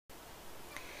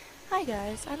Hi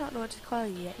guys, I don't know what to call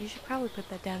you yet. You should probably put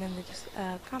that down in the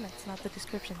comments, not the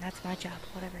description. That's my job,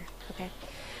 whatever. Okay.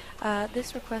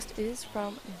 This request is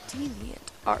from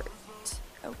DeviantArt.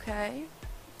 Okay.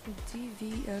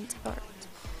 DeviantArt.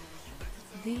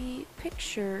 The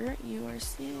picture you are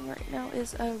seeing right now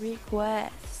is a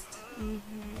request.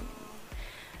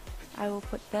 I will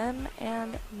put them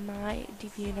and my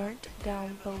DeviantArt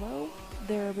down below.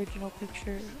 Their original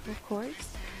picture, of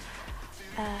course.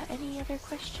 Any other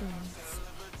questions?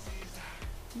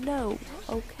 No.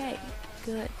 Okay.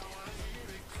 Good.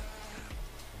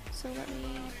 So let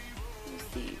me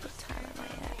see. What time am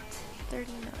I at?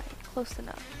 39. Close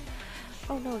enough.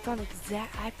 Oh no, it's on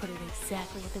I put it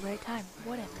exactly at the right time.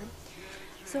 Whatever.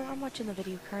 So I'm watching the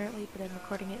video currently, but I'm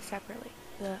recording it separately.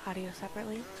 The audio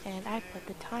separately. And I put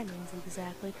the timings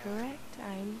exactly correct.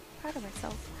 I'm proud of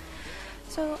myself.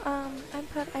 So,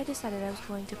 I decided I was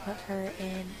going to put her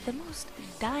in the most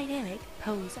dynamic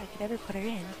pose I could ever put her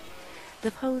in.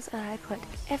 The pose I put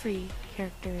every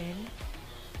character in.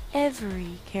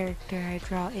 Every character I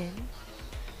draw in.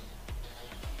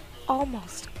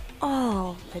 Almost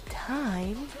all the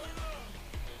time.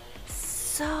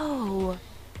 So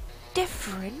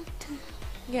different.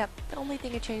 Yep, the only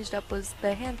thing I changed up was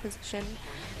the hand position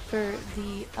for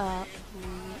the,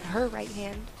 her right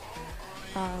hand.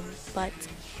 But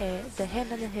the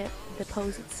hand on the hip, the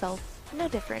pose itself, no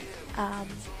different. I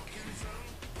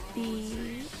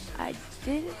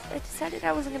decided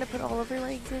I wasn't gonna put all of her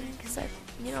legs in because I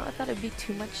thought it'd be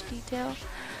too much detail.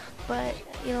 But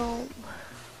well,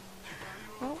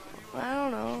 I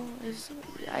don't know.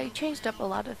 I changed up a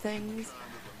lot of things.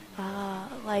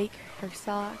 Like her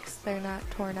socks, they're not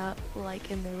torn up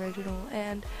like in the original,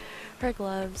 and her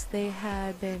gloves, they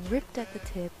had been ripped at the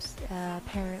tips,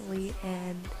 apparently,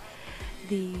 and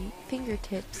the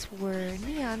fingertips were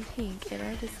neon pink, and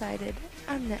I decided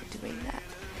I'm not doing that.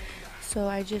 So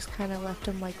I just kind of left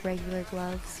them like regular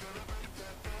gloves.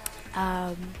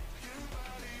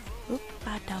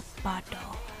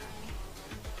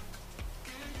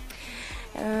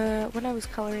 When I was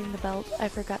coloring the belt, I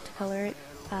forgot to color it,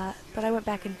 but I went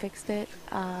back and fixed it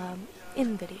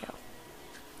in video.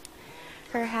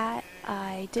 Her hat,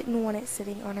 I didn't want it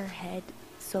sitting on her head,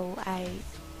 so I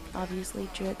obviously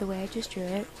drew it the way I just drew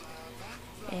it.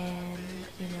 And,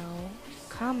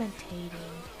 commentating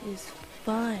is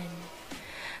fun.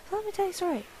 So let me tell you a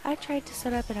story. I tried to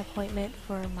set up an appointment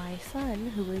for my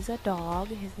son, who is a dog.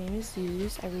 His name is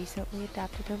Zeus. I recently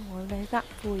adopted him. Well, he's not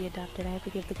fully adopted. I have to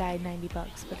give the guy $90,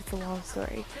 but it's a long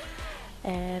story.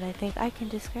 And I think I can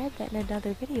describe that in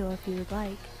another video if you would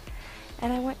like.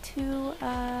 And I went to,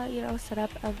 set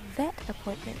up a vet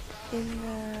appointment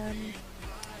in,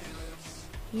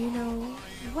 you know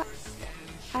what?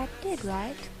 I did,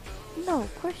 right? No,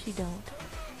 of course you don't.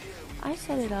 I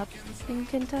set it up in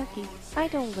Kentucky. I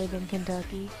don't live in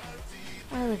Kentucky.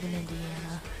 I live in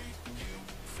Indiana.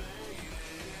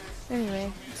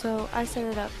 Anyway, so I set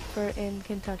it up in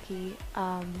Kentucky,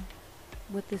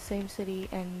 with the same city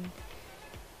and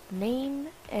name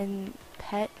and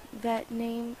pet vet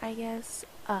name, I guess.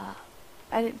 I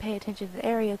didn't pay attention to the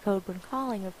area code when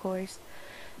calling, of course,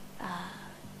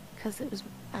 because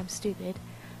I'm stupid.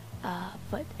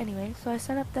 But anyway, so I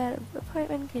set up that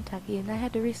appointment in Kentucky, and I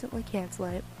had to recently cancel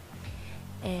it.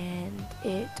 And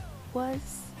it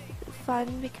was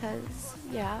fun because,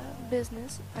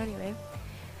 business. Anyway,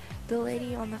 the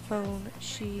lady on the phone,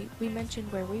 we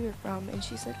mentioned where we were from, and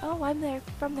she said, "Oh, I'm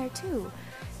from there too.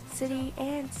 City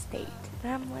and state."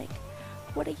 And I'm like,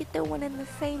 what are you doing in the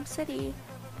same city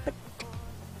but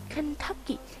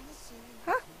Kentucky?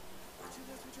 Huh?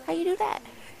 How you do that?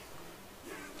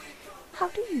 How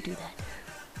do you do that?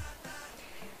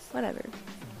 Whatever.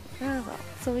 Oh well,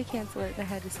 so we canceled it and I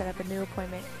had to set up a new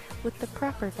appointment with the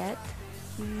proper vet.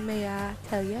 May I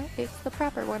tell you, it's the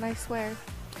proper one, I swear.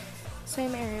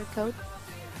 Same area code.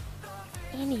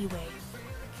 Anyway.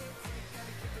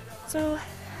 So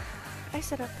I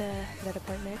set up the vet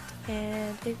appointment,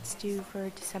 and it's due for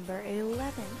December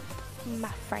 11th,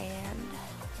 my friend.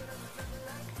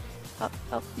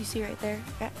 Oh, you see right there?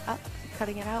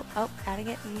 Cutting it out. Adding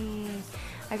it.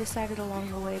 I decided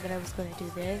along the way that I was going to do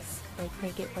this,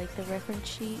 make it like the reference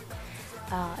sheet,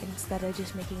 instead of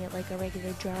just making it like a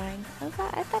regular drawing.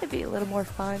 I thought it'd be a little more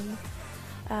fun.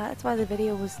 That's why the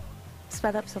video was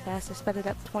sped up so fast. I sped it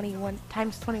up 21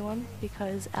 times 21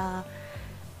 because,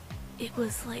 it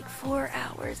was like 4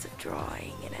 hours of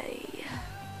drawing, and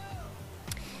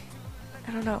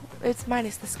I don't know, it's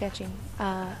minus the sketching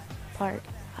part,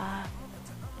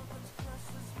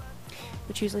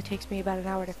 which usually takes me about an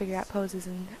hour to figure out poses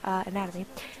and anatomy,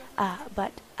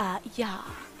 but yeah,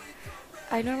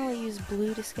 I normally use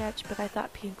blue to sketch, but I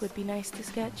thought pink would be nice to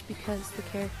sketch because the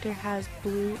character has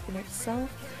blue in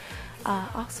itself.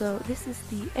 Also, this is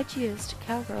the edgiest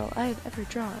cowgirl I have ever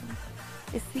drawn.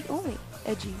 It's the only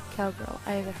edgy cowgirl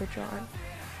I have ever drawn.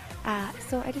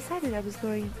 So I decided I was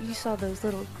going, you saw those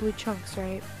little blue chunks,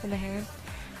 right, in the hair?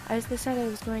 I decided I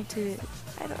was going to,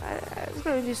 I was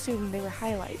going to assume they were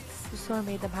highlights, so I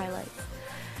made them highlights.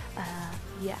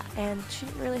 Yeah, and she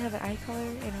didn't really have an eye color,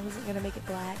 and I wasn't going to make it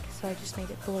black, so I just made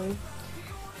it blue.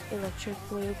 Electric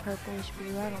blue, purplish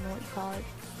blue, I don't know what you call it.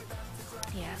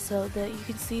 Yeah, so you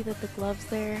can see that the gloves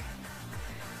there,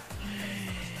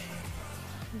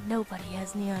 nobody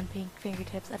has neon pink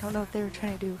fingertips. I don't know if they were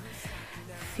trying to do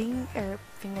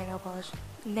fingernail polish,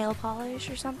 nail polish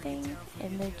or something,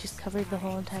 and they just covered the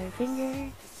whole entire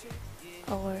finger,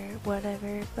 or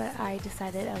whatever, but I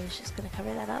decided I was just going to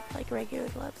cover that up like regular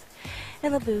gloves.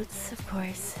 And the boots, of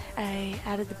course, I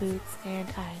added the boots, and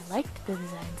I liked the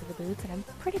designs of the boots, and I'm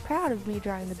pretty proud of me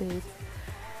drawing the boots.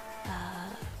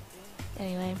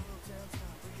 Anyway,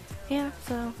 yeah,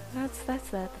 so that's that,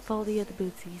 the foldy of the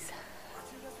bootsies.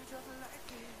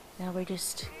 Now we're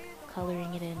just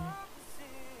coloring it in.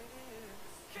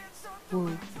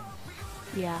 Woo.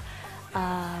 Yeah,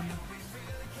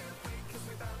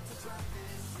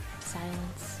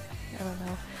 silence, I don't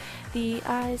know. The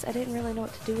eyes, I didn't really know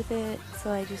what to do with it,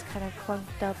 so I just kind of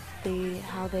clunked up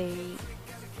how they,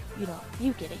 you know,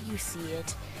 you get it, you see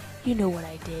it, you know what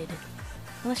I did.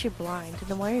 Unless you're blind,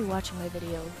 then why are you watching my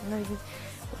video? You're not even,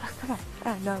 come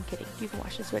on, no, I'm kidding, you can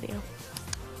watch this video.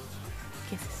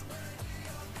 Kisses.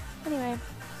 Anyway,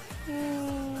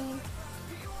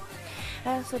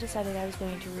 I also decided I was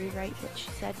going to rewrite what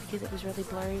she said because it was really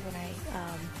blurry when I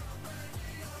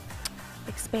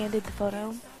expanded the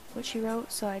photo, what she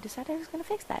wrote, so I decided I was going to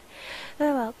fix that.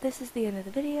 So, well, this is the end of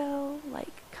the video.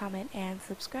 Like, comment, and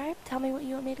subscribe. Tell me what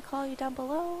you want me to call you down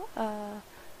below.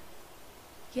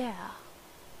 Yeah.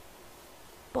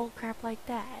 Bullcrap like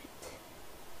that.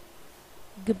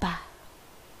 Goodbye.